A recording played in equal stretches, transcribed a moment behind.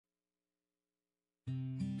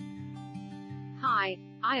Hi,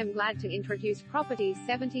 I am glad to introduce property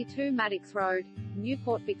 72 Maddox Road,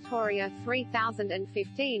 Newport, Victoria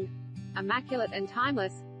 3015. Immaculate and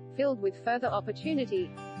timeless, filled with further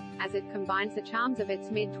opportunity, as it combines the charms of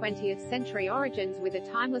its mid-20th century origins with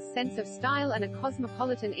a timeless sense of style and a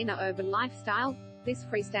cosmopolitan inner urban lifestyle. This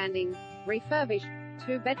freestanding, refurbished,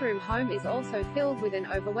 two-bedroom home is also filled with an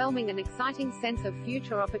overwhelming and exciting sense of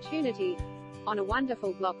future opportunity. On a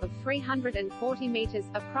wonderful block of 340 meters,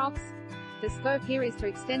 approx. The scope here is to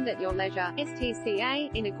extend at your leisure.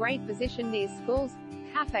 STCA, in a great position near schools,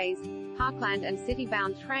 cafes, parkland and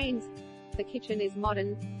city-bound trains. The kitchen is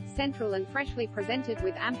modern, central and freshly presented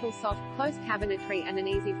with ample soft, close cabinetry and an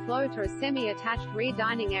easy flow to a semi-attached rear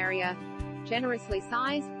dining area. Generously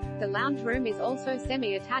sized, the lounge room is also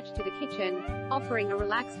semi-attached to the kitchen, offering a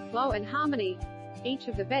relaxed flow and harmony. Each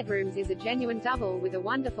of the bedrooms is a genuine double with a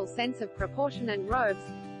wonderful sense of proportion and robes.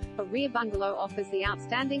 A rear bungalow offers the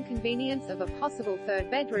outstanding convenience of a possible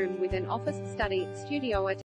third bedroom with an office, study, studio attached.